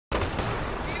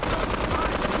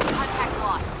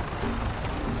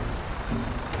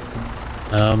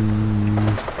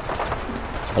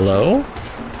Hello?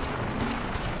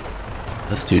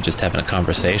 Those two just having a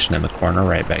conversation in the corner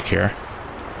right back here.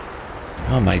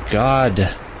 Oh my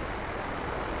god.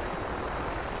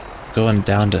 Going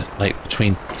down to like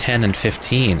between 10 and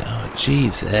 15. Oh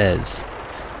Jesus.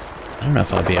 I don't know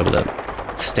if I'll be able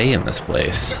to stay in this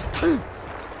place.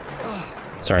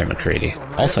 Sorry, MacCready.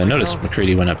 Also, I noticed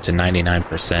MacCready went up to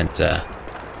 99%.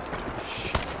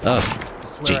 Oh,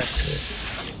 jeez.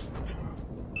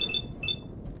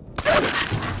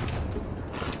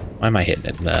 Why am I hitting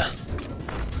it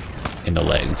in the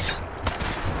legs?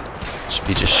 Should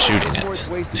be just shooting it.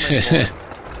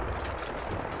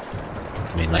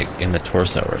 I mean, like in the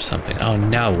torso or something. Oh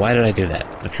no! Why did I do that,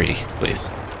 MacCready? Please,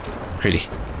 MacCready.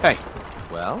 Hey.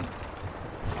 Well.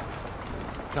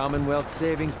 Commonwealth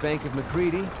Savings Bank of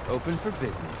MacCready, open for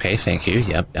business. Okay, thank you.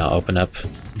 Yep. Now open up.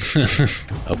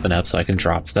 Open up so I can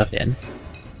drop stuff in.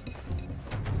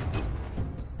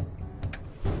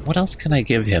 What else can I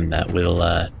give him that will?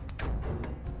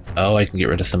 Oh, I can get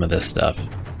rid of some of this stuff.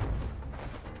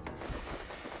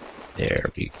 There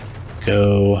we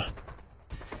go.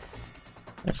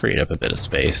 I freed up a bit of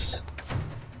space.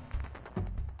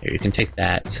 Here, you can take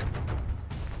that.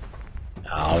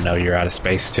 Oh no, you're out of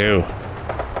space too.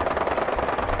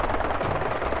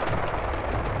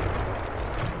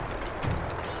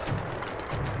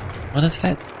 What is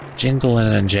that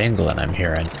jingling and jangling I'm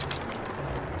hearing?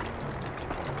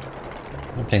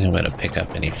 I don't think I'm gonna pick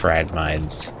up any frag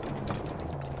mines.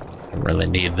 Don't really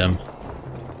need them.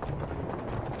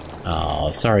 Oh,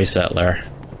 sorry, settler.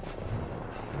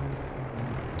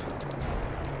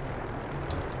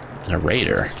 And a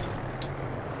raider.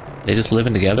 They just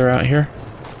living together out here?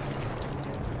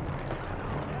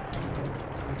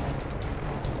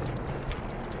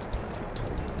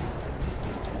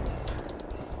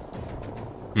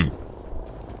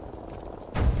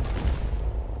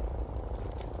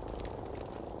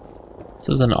 This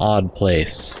is an odd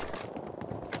place.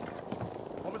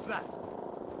 What was that?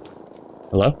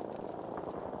 Hello?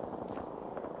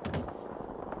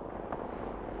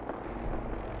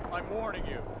 I'm warning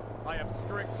you. I have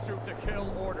strict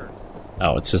shoot-to-kill orders.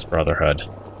 Oh, it's just Brotherhood.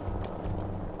 You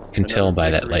can tell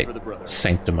by that, like,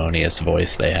 sanctimonious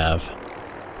voice they have.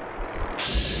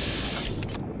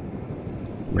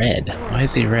 Red? Why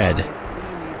is he red?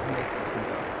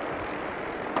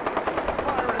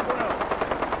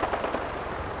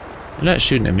 They're not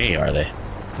shooting at me, are they?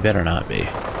 You better not be.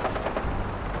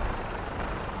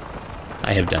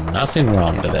 I have done nothing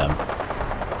wrong to them.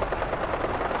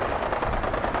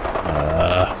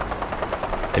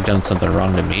 They've done something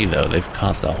wrong to me, though. They've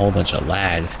caused a whole bunch of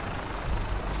lag.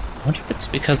 I wonder if it's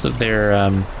because of their,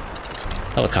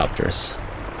 helicopters.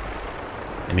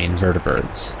 I mean,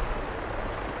 vertibirds.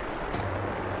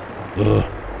 Ugh.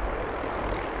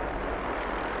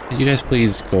 Can you guys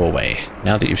please go away?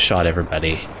 Now that you've shot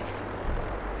everybody,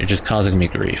 you're just causing me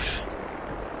grief.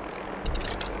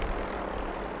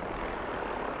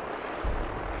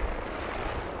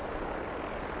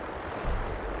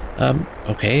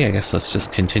 Okay, I guess let's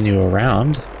just continue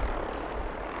around.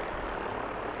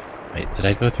 Wait, did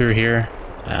I go through here?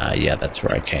 Yeah, that's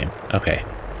where I came. Okay.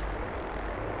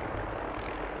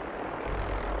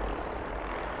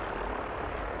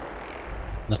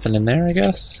 Nothing in there, I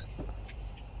guess?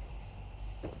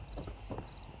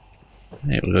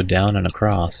 Alright, we'll go down and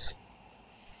across.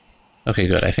 Okay,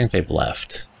 good. I think they've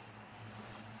left.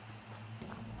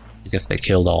 I guess they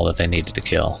killed all that they needed to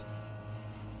kill.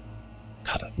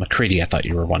 God, MacCready, I thought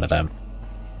you were one of them.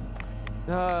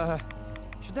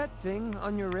 Should that thing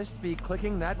on your wrist be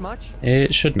clicking that much?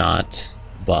 It should not,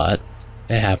 but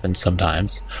it happens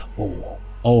sometimes. Oh,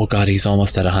 oh God, he's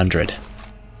almost at 100.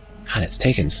 God, it's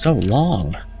taken so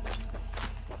long.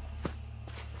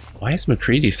 Why is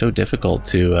MacCready so difficult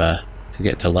to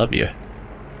get to love you?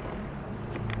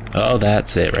 Oh,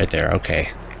 that's it right there. Okay.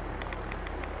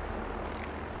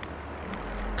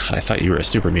 God, I thought you were a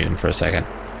super mutant for a second.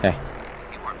 Hey.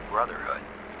 If you weren't Brotherhood,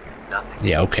 you're nothing.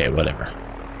 Yeah, okay, whatever.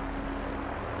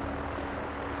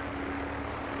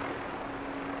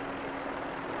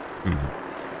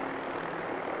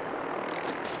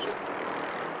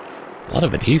 A lot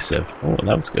of adhesive. Oh,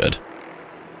 that was good.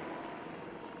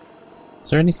 Is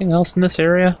there anything else in this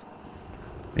area?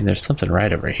 I mean, there's something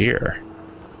right over here.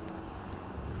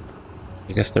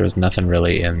 I guess there was nothing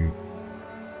really in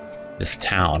this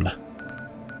town.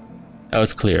 Oh,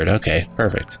 it's cleared. Okay,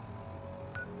 perfect.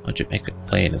 Why'd you make it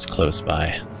plain is close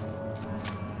by?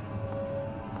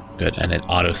 Good, and it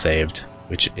auto-saved,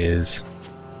 which is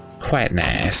quite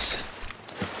nice.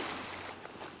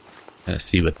 Let's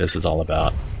see what this is all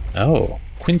about. Oh,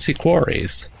 Quincy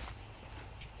Quarries.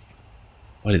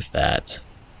 What is that?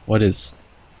 What is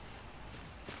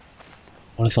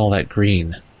all that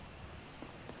green?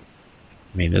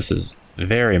 I mean, this is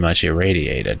very much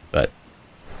irradiated, but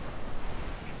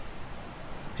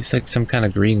these like some kind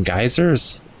of green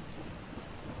geysers?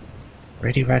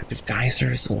 Radioactive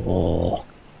geysers? Oh.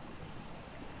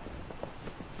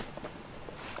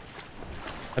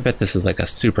 I bet this is like a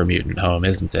super mutant home,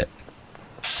 isn't it?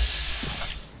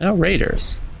 No,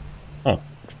 raiders. Oh.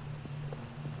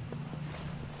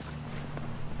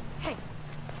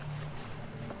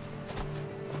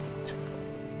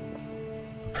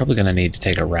 I'm probably gonna need to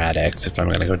take a Radix if I'm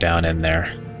gonna go down in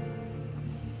there.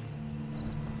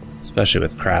 Especially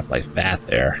with crap like that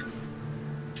there.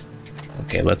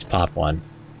 Okay, let's pop one.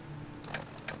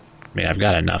 I mean, I've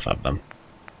got enough of them.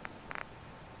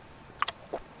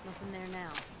 Nothing there now.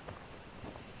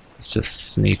 Let's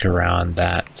just sneak around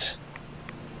that.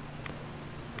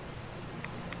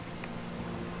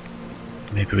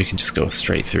 Maybe we can just go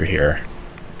straight through here.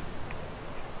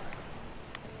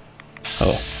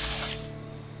 Oh.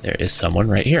 There is someone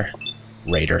right here.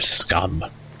 Raider scum.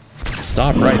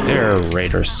 Stop right there,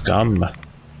 Raider scum.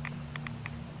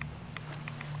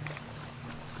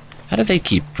 How do they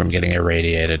keep from getting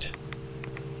irradiated?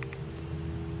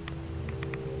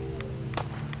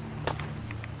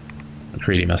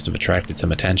 MacCready must have attracted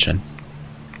some attention.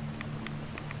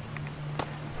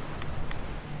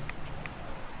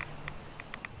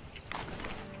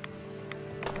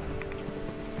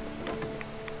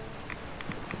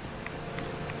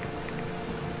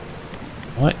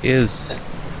 What is...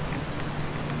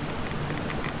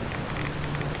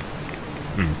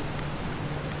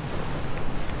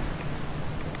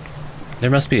 There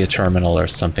must be a terminal or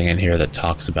something in here that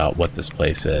talks about what this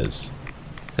place is.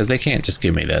 Because they can't just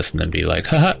give me this and then be like,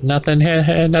 haha, nothing,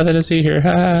 nothing to see here,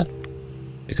 haha.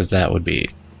 Because that would be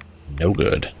no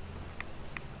good.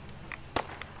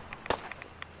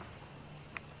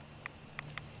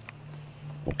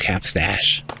 Oh, cap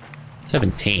stash.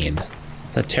 17.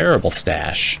 It's a terrible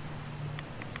stash.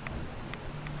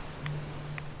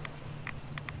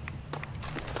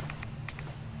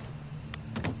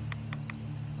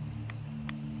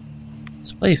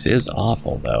 This place is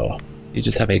awful, though. You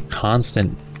just have a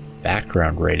constant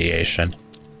background radiation.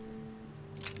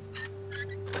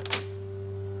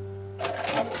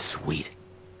 Sweet.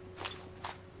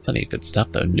 Plenty of good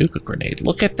stuff, though. Nuka grenade.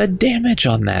 Look at the damage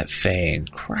on that thing.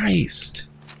 Christ.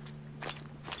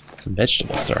 Some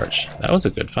vegetable starch. That was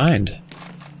a good find.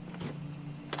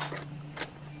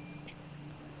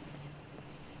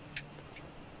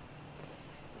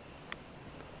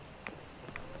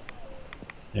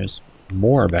 There's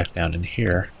more back down in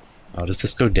here. Oh, does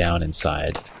this go down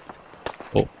inside?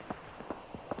 Oh.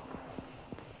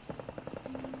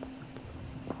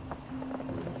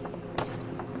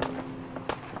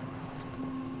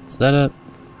 Is that a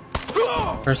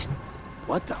person?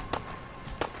 What the?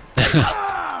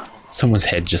 Someone's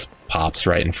head just pops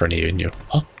right in front of you and you,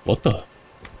 huh? What the?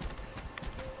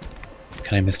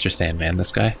 Can I Mr. Sandman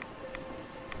this guy?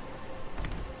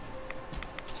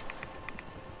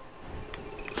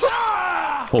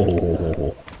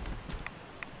 Oh.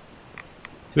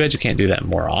 Too bad you can't do that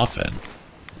more often.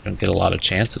 You don't get a lot of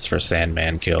chances for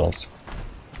Sandman kills.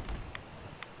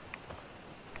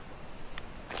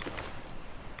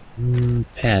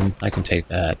 Pen, I can take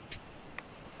that.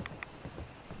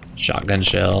 Shotgun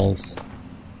shells.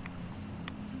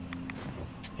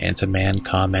 Anti-Man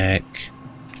comic.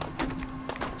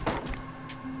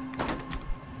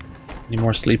 Any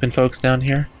more sleeping folks down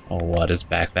here? Oh, what is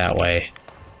back that way?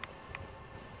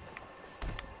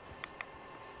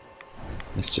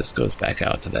 This just goes back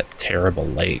out to that terrible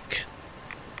lake.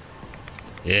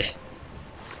 Eh.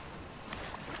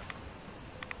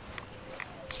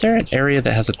 Is there an area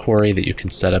that has a quarry that you can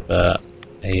set up a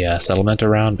settlement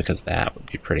around? Because that would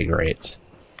be pretty great.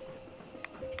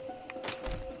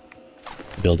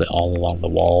 Build it all along the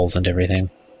walls and everything.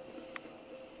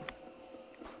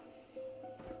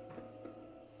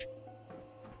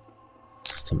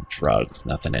 Some drugs,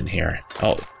 nothing in here.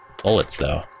 Oh, bullets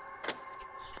though.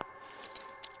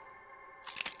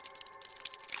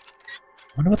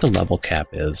 I wonder what the level cap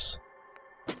is.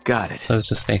 Got it. So I was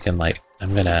just thinking, like,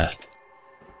 I'm gonna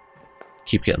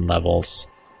keep getting levels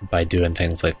by doing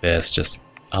things like this, just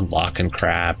unlocking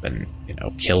crap and, you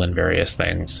know, killing various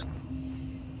things.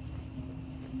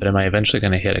 But am I eventually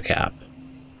gonna hit a cap?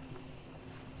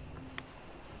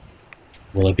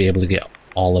 Will I be able to get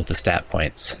all of the stat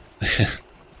points?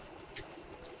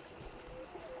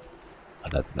 Oh,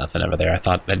 that's nothing over there. I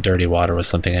thought that dirty water was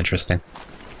something interesting.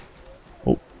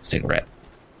 Oh, cigarette.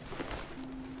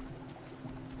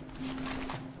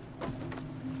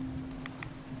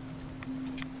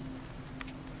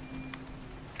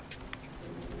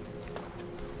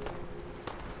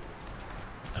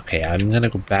 Okay, I'm gonna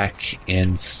go back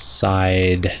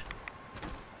inside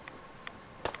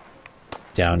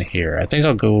down here. I think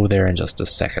I'll go there in just a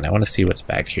second. I want to see what's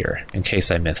back here, in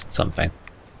case I missed something.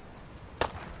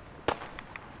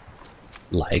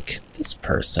 Like this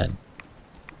person.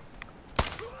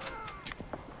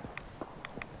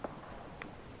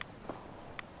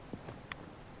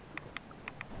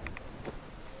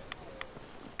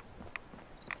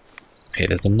 Okay,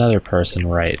 there's another person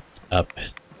right up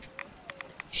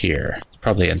here. It's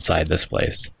probably inside this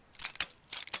place.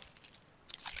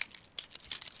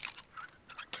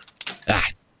 Ah,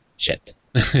 shit.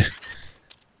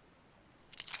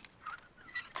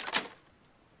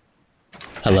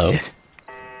 Hello? That's it.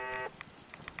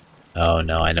 Oh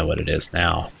no, I know what it is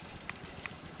now.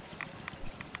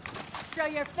 Show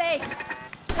your face!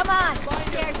 Come on, I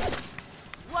dare you!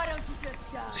 Why don't you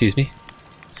just die? Excuse me?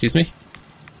 Excuse me?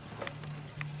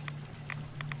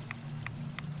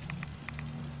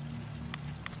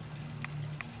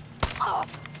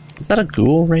 Is that a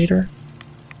ghoul raider?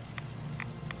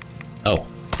 Oh.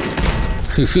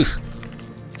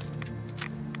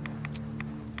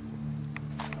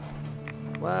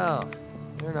 Well,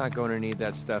 you're not going to need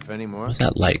that stuff anymore. Where's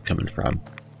that light coming from?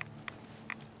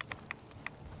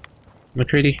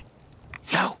 MacCready?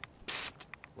 Yo, psst.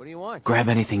 What do you want? Grab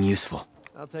anything useful.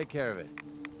 I'll take care of it.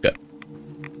 Good.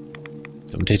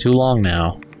 Don't take too long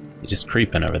now. You're just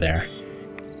creeping over there.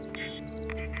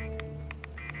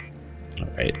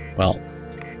 Alright, well,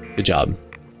 good job.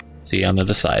 See you on the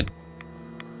other side.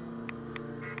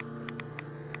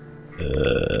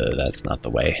 That's not the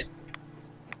way.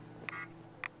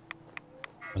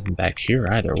 Wasn't back here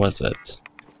either, was it?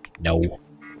 No.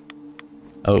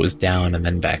 Oh, it was down and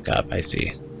then back up, I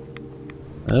see.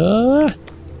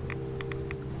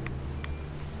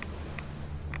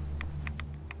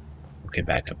 Okay,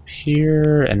 back up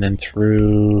here, and then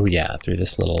through, yeah, through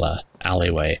this little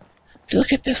alleyway. See,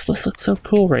 look at this, this looks so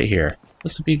cool right here.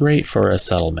 This would be great for a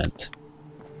settlement.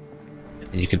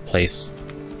 And you could place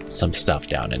some stuff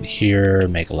down in here,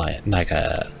 make like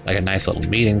a nice little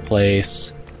meeting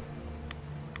place.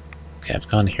 Okay, I've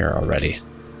gone here already. I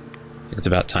think it's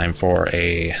about time for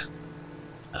a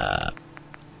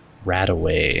rat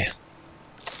away.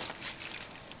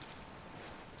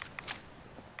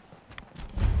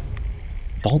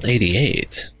 Vault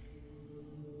 88.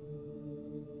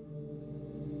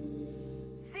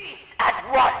 Cease at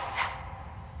once.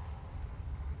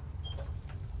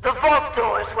 The vault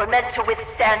doors were meant to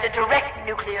withstand a direct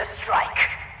nuclear strike.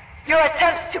 Your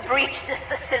attempts to breach this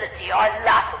facility are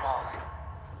laughable.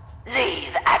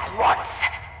 Leave at once,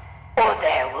 or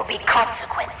there will be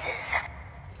consequences.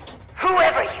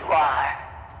 Whoever you are,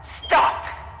 stop!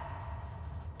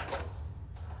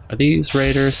 Are these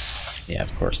raiders? Yeah,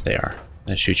 of course they are. I'm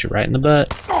gonna shoot you right in the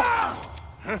butt.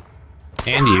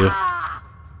 And you.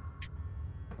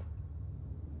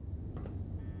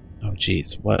 Oh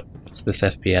jeez, what's this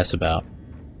FPS about?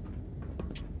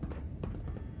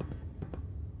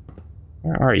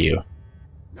 Where are you?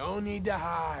 No need to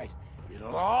hide.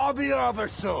 It'll all be over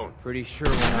soon. Pretty sure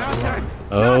we're not alone.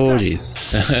 Oh jeez.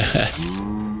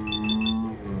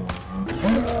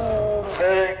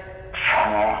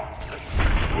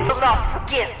 Will not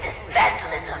forgive this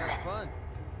vandalism.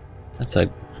 That's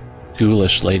a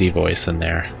ghoulish lady voice in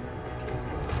there.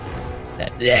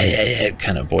 That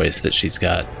kind of voice that she's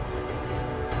got.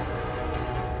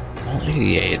 All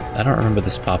 88. I don't remember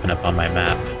this popping up on my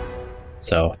map.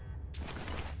 So,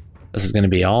 this is going to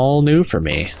be all new for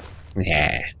me.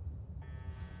 Yeah.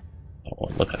 Oh,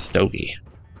 look, a stogie.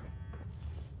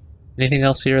 Anything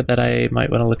else here that I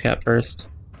might want to look at first?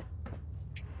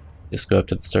 Just go up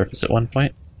to the surface at one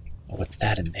point. Oh, what's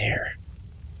that in there?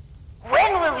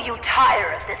 When will you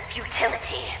tire of this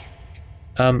futility?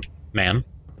 Ma'am.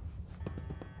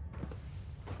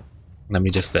 Let me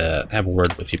just have a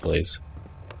word with you, please.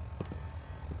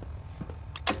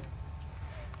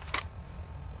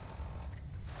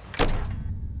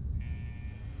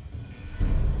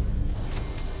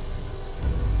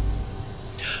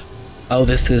 Oh,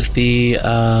 this is the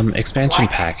expansion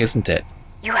What? pack, isn't it?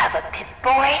 You have a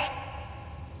Pip-Boy?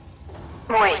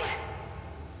 Wait.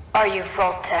 Are you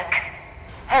Vault-Tec?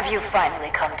 Have you finally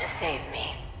come to save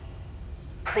me?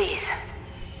 Please.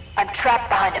 I'm trapped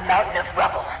behind a mountain of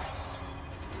rubble.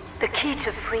 The key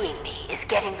to freeing me is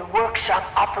getting the workshop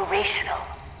operational.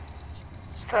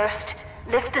 First,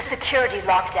 lift the security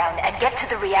lockdown and get to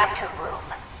the reactor room.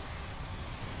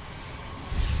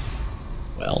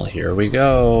 Well, here we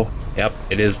go. Yep,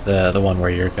 it is the one where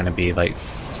you're going to be, like,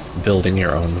 building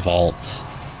your own vault.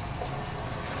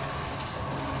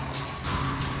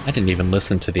 I didn't even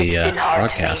listen to the It's been hard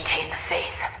broadcast. to maintain the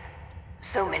faith.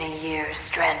 So many years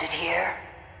stranded here.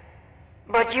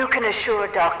 But you can assure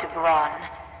Dr. Braun,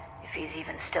 if he's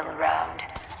even still around,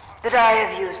 that I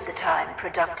have used the time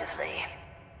productively.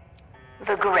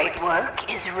 The great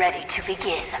work is ready to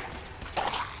begin.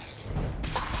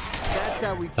 That's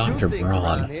how we Dr. do things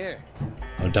Braun. around here.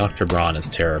 Oh, Dr. Braun is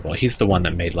terrible. He's the one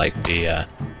that made, like, the,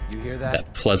 You hear that?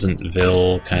 that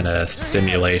Pleasantville kind of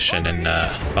simulation in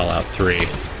Fallout 3.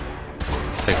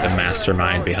 It's like the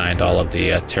mastermind behind all of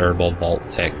the terrible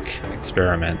Vault-Tec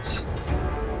experiments.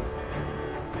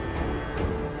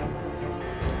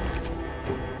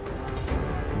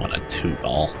 I want a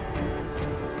 2-ball.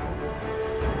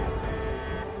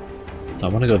 So I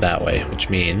want to go that way,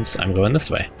 which means I'm going this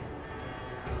way.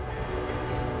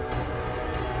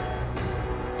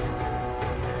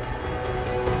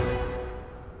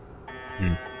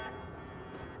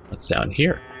 What's down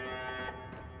here?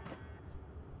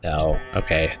 Oh,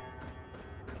 okay.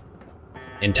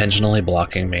 Intentionally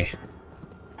blocking me.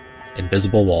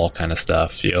 Invisible wall kind of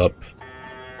stuff, yup.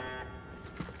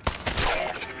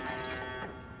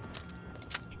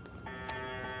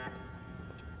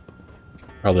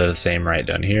 Probably the same right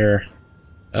down here.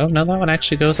 Oh, no, that one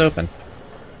actually goes open.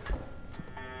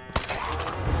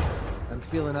 I'm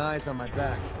feeling eyes on my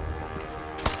back.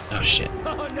 Oh, shit.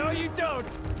 Oh, no, you don't!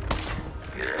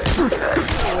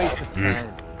 No waste of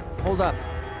time. Hold up.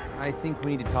 I think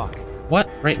we need to talk. What?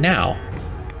 Right now?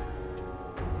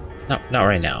 No, not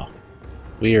right now.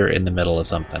 We are in the middle of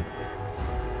something.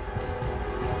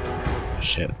 Oh,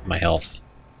 shit, my health.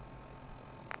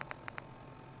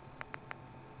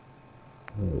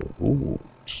 Ooh,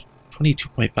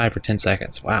 22.5 for 10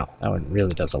 seconds. Wow, that one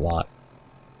really does a lot.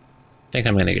 I think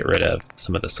I'm going to get rid of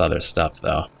some of this other stuff,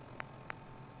 though.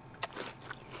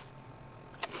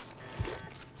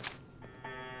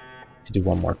 Do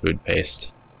one more food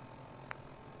paste.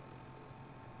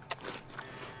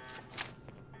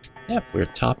 Yep, we're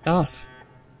topped off.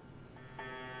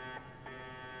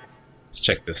 Let's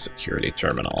check this security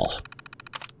terminal.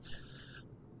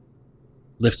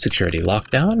 Lift security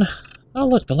lockdown. Oh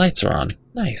look, the lights are on.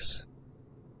 Nice.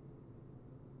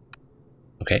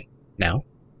 Okay, now.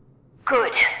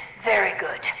 Good. Very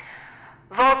good.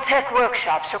 Vault-Tec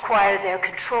workshops require their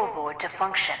control board to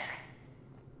function.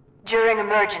 During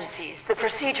emergencies, the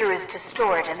procedure is to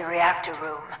store it in the reactor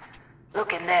room.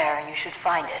 Look in there and you should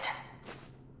find it.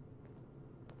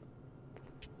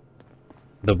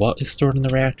 The what is stored in the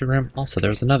reactor room? Also,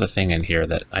 there was another thing in here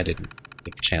that I didn't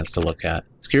get a chance to look at.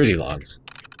 Security logs.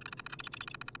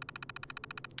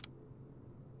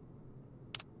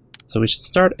 So we should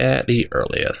start at the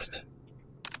earliest.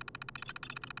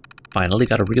 Finally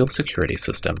got a real security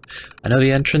system. I know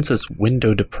the entrance is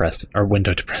window dressing.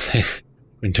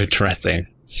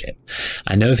 Shit.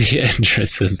 I know the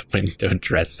entrance is window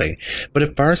dressing, but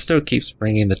if Barstow keeps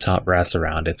bringing the top brass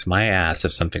around, it's my ass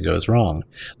if something goes wrong.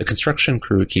 The construction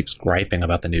crew keeps griping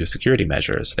about the new security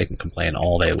measures. They can complain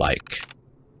all they like.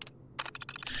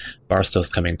 Barstow's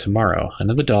coming tomorrow.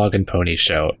 Another dog and pony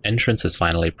show. Entrance is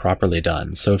finally properly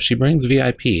done, so if she brings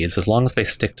VIPs, as long as they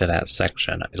stick to that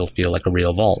section, it'll feel like a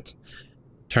real vault.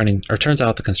 Turns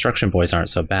out the construction boys aren't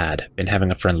so bad. Been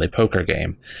having a friendly poker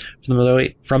game.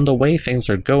 From the way things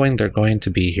are going, they're going to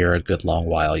be here a good long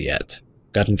while yet.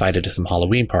 Got invited to some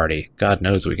Halloween party. God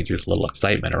knows we could use a little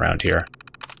excitement around here.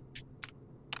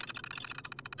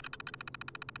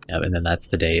 Yep, and then that's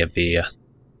the day of the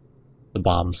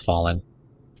bombs falling.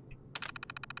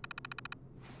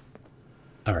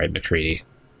 Alright, MacCready.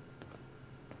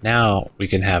 Now we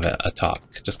can have a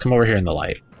talk. Just come over here in the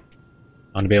light.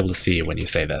 I want to be able to see you when you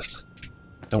say this.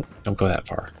 Don't go that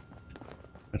far.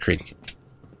 MacCready.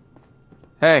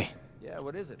 Hey, Yeah,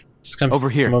 what is it? Just come over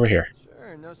here. Come over here.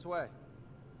 Sure, no sweat.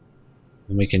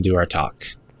 Then we can do our talk.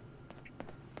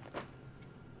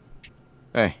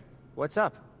 Hey. What's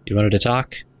up? You wanted to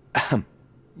talk?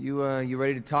 You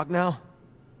ready to talk now?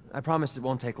 I promise it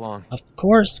won't take long. Of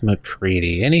course,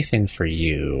 MacCready. Anything for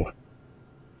you.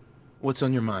 What's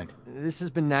on your mind? This has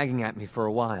been nagging at me for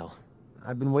a while.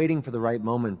 I've been waiting for the right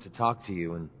moment to talk to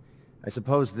you, and I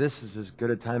suppose this is as good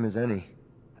a time as any.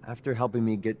 After helping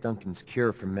me get Duncan's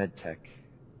cure for MedTech,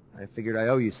 I figured I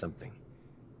owe you something.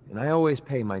 And I always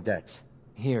pay my debts.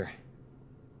 Here.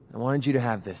 I wanted you to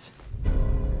have this.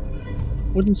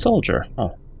 Wooden soldier.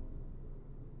 Oh.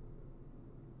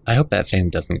 I hope that thing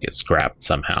doesn't get scrapped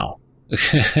somehow.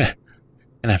 Gonna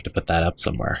have to put that up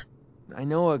somewhere. I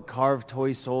know a carved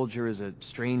toy soldier is a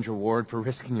strange reward for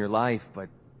risking your life, but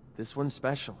this one's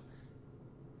special.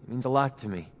 It means a lot to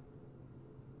me.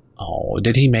 Oh,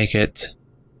 did he make it?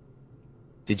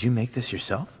 Did you make this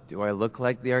yourself? Do I look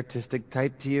like the artistic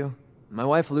type to you? My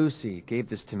wife Lucy gave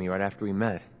this to me right after we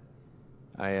met.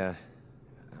 I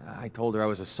I told her I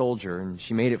was a soldier, and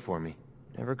she made it for me.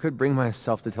 Never could bring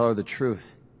myself to tell her the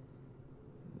truth.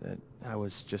 That I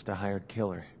was just a hired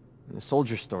killer. And the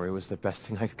soldier story was the best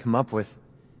thing I could come up with.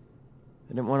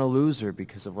 I didn't want to lose her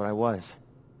because of what I was.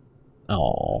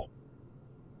 Oh.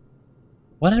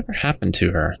 Whatever happened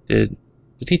to her? Did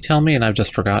he tell me and I've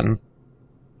just forgotten?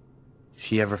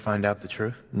 She ever find out the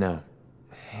truth? No.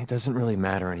 It doesn't really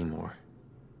matter anymore.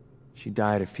 She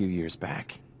died a few years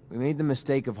back. We made the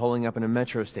mistake of holing up in a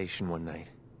metro station one night.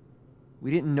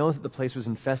 We didn't know that the place was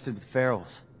infested with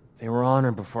ferals. They were on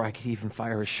her before I could even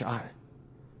fire a shot.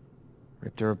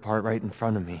 Ripped her apart right in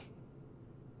front of me.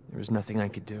 There was nothing I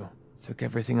could do. Took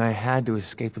everything I had to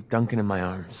escape with Duncan in my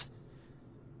arms.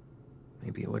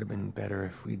 Maybe it would have been better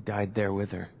if we died there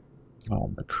with her. Oh,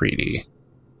 MacCready.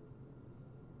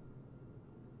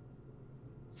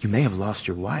 You may have lost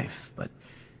your wife, but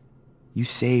you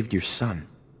saved your son.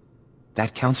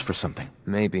 That counts for something.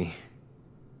 Maybe.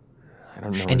 I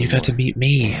don't know. And you got to meet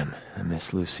me. Damn, I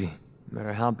miss Lucy. No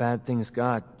matter how bad things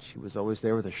got, she was always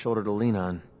there with a shoulder to lean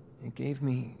on. It gave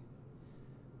me...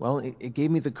 Well, it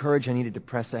gave me the courage I needed to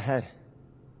press ahead.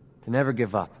 To never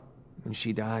give up. When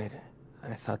she died,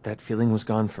 I thought that feeling was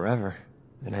gone forever.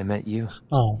 Then I met you.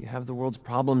 Oh. You have the world's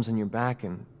problems on your back,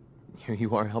 and here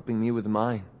you are helping me with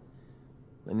mine.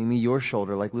 Lending me your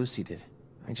shoulder like Lucy did.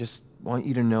 I just want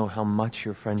you to know how much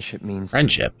your friendship means.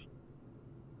 Friendship?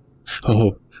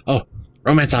 Oh,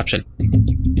 romance option.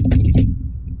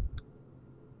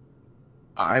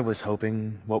 I was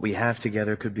hoping what we have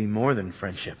together could be more than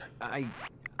friendship.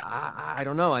 I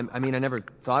don't know. I mean, I never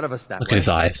thought of us that way. Look at his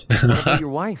eyes. What about your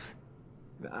wife?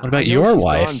 What about your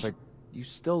wife? Gone, but you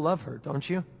still love her, don't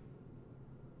you?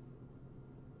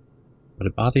 Would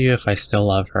it bother you if I still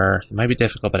love her? It might be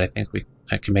difficult, but I think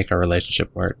I can make our relationship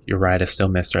work. You're right, I still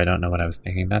missed her. I don't know what I was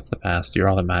thinking. That's the past. You're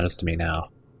all that matters to me now.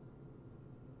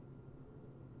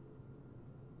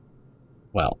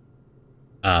 Well,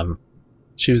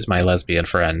 she was my lesbian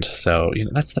friend, so, you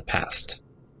know, that's the past.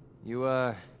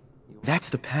 That's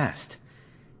the past.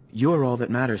 You're all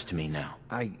that matters to me now.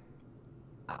 I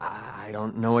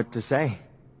don't know what to say.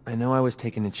 I know I was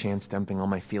taking a chance dumping all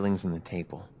my feelings on the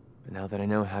table. But now that I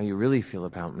know how you really feel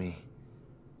about me,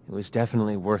 it was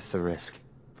definitely worth the risk.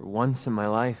 For once in my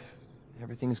life,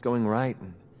 everything's going right,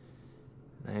 and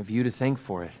I have you to thank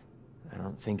for it. I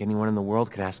don't think anyone in the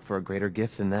world could ask for a greater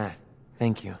gift than that.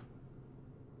 Thank you.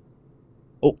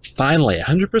 Oh, finally,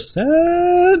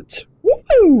 100%!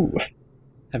 Woo!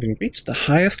 Having reached the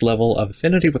highest level of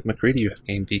affinity with MacCready, you have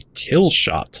gained the Kill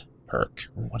Shot perk.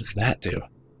 What does that do?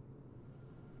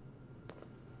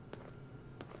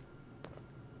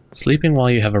 Sleeping while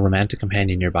you have a romantic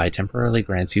companion nearby temporarily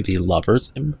grants you the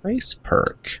Lover's Embrace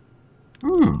perk.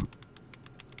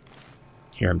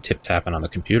 Hear him tip-tapping on the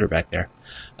computer back there.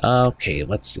 Okay,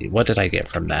 let's see. What did I get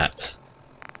from that?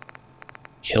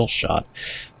 Kill Shot.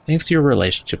 Thanks to your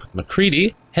relationship with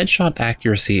MacCready, headshot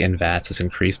accuracy in VATS is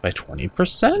increased by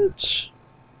 20%.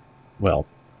 Well,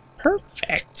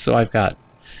 perfect. So I've got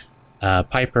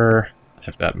Piper,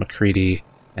 I've got MacCready,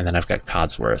 and then I've got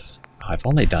Codsworth. I've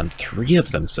only done 3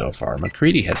 of them so far.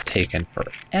 MacCready has taken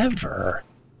forever.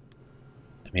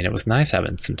 I mean, it was nice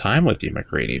having some time with you,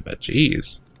 MacCready, but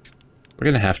geez. We're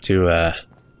gonna have to,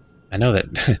 I know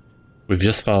that we've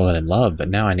just fallen in love, but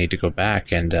now I need to go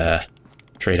back and,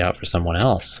 trade out for someone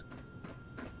else.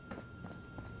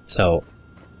 So,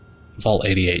 Vault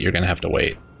 88, you're gonna have to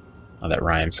wait. Oh, that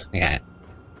rhymes. Yeah.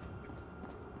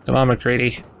 Come on,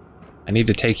 MacCready. I need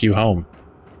to take you home.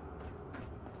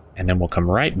 And then we'll come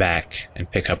right back and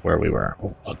pick up where we were.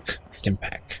 Oh, look.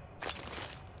 Stimpack.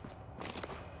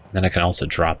 Then I can also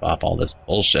drop off all this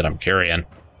bullshit I'm carrying.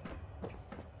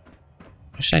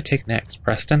 What should I take next?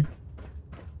 Preston?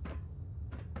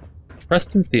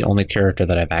 Preston's the only character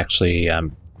that I've actually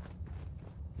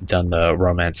done the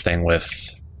romance thing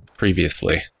with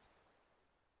previously.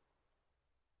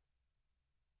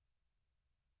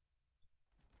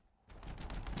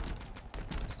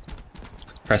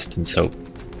 Because Preston's so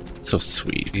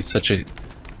sweet. He's such a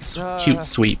cute,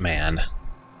 sweet man.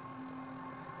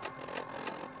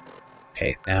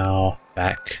 Okay, now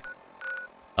back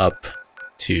up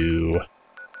to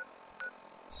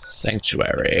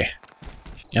Sanctuary.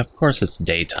 Yeah, of course it's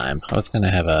daytime. I was gonna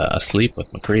have a sleep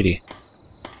with MacCready.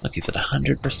 Look, he's at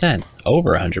 100%.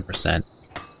 Over 100%.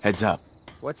 Heads up.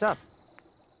 What's up?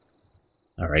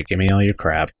 Alright, give me all your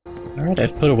crap. Alright,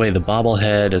 I've put away the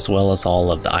bobblehead as well as all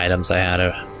of the items I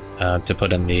had to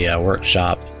put in the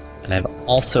workshop. And I've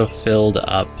also filled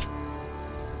up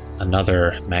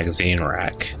another magazine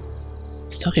rack.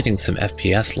 Still getting some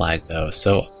FPS lag though,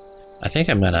 so I think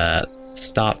I'm gonna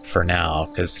stop for now,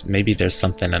 because maybe there's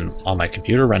something on my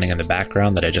computer running in the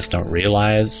background that I just don't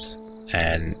realize,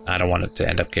 and I don't want it to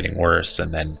end up getting worse,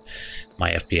 and then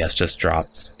my FPS just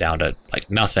drops down to like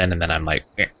nothing, and then I'm like,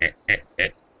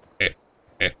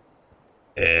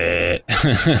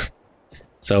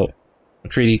 So,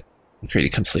 MacCready,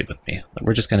 come sleep with me.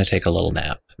 We're just going to take a little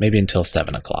nap, maybe until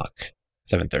 7 o'clock,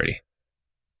 7:30.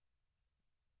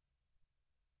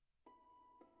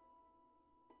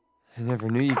 I never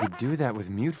knew you could do that with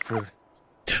mute fruit.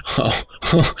 Oh.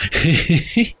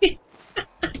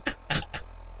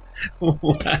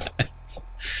 What?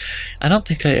 I don't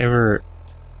think I ever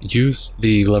used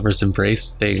the Lover's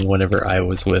Embrace thing whenever I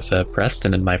was with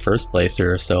Preston in my first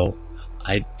playthrough, so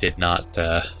I did not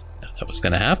know that was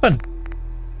going to happen.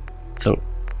 So,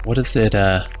 what is it?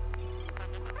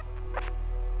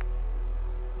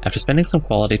 After spending some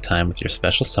quality time with your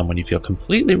special someone, you feel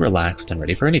completely relaxed and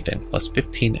ready for anything, plus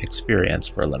 15 experience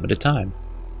for a limited time.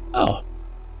 Oh,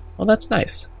 well that's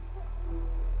nice.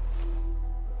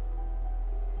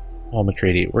 Well,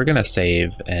 MacCready, we're gonna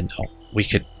save, and we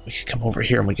could come over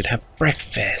here and we could have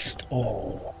breakfast.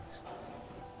 Oh,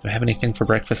 do I have anything for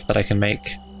breakfast that I can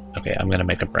make? Okay, I'm gonna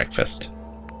make a breakfast.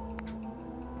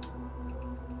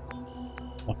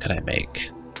 What can I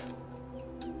make?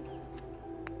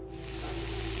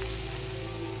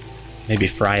 Maybe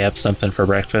fry up something for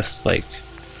breakfast, like,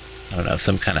 I don't know,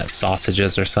 some kind of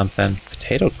sausages or something.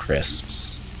 Potato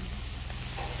crisps.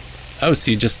 Oh,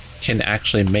 so you just can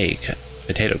actually make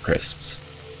potato crisps.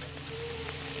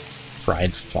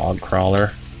 Fried fog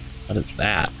crawler. What is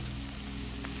that?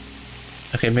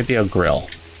 Okay, maybe a grill.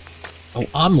 Oh,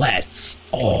 omelets!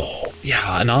 Oh,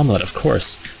 yeah, an omelet, of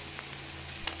course.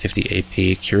 50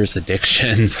 AP, cures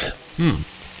addictions.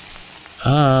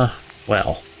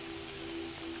 Well.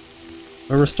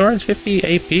 We're restoring 50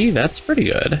 AP? That's pretty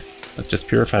good. With just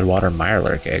purified water,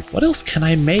 Mirelurk egg. What else can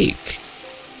I make?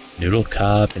 Noodle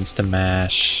cup, Insta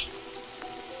mash.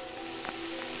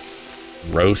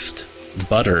 Roast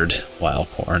buttered wild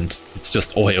corn. It's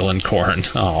just oil and corn.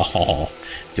 Oh,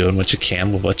 doing what you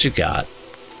can with what you got.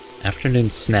 Afternoon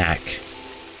snack.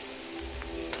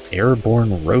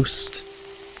 Airborne roast.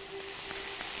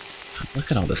 Look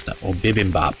at all this stuff. Oh,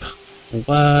 bibimbap.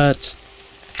 What?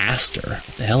 Aster.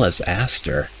 What the hell is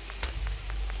Aster?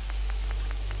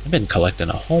 I've been collecting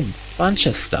a whole bunch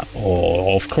of stuff.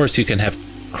 Oh, of course you can have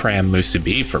cram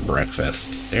musubi for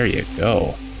breakfast. There you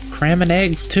go. Cram and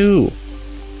eggs, too.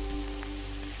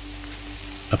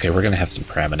 Okay, we're gonna have some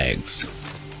cram and eggs.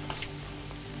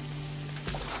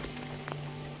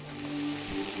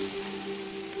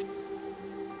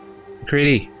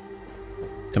 MacCready,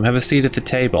 come have a seat at the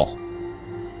table.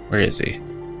 Where is he?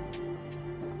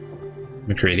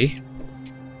 MacCready?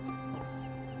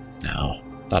 No,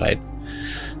 thought I'd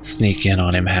sneak in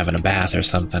on him having a bath or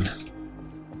something.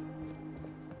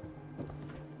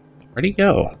 Where'd he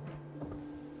go?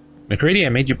 MacCready, I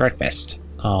made you breakfast.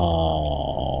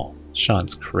 Oh,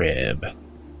 Sean's crib.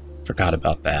 Forgot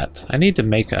about that. I need to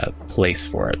make a place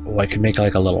for it. Oh, I could make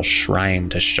like a little shrine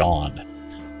to Sean.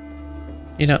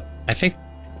 You know, I think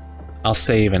I'll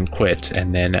save and quit,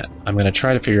 and then I'm going to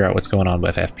try to figure out what's going on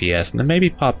with FPS, and then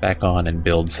maybe pop back on and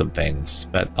build some things.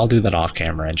 But I'll do that off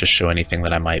camera and just show anything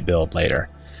that I might build later.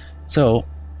 So,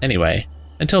 anyway,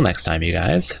 until next time, you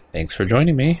guys, thanks for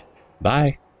joining me.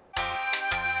 Bye.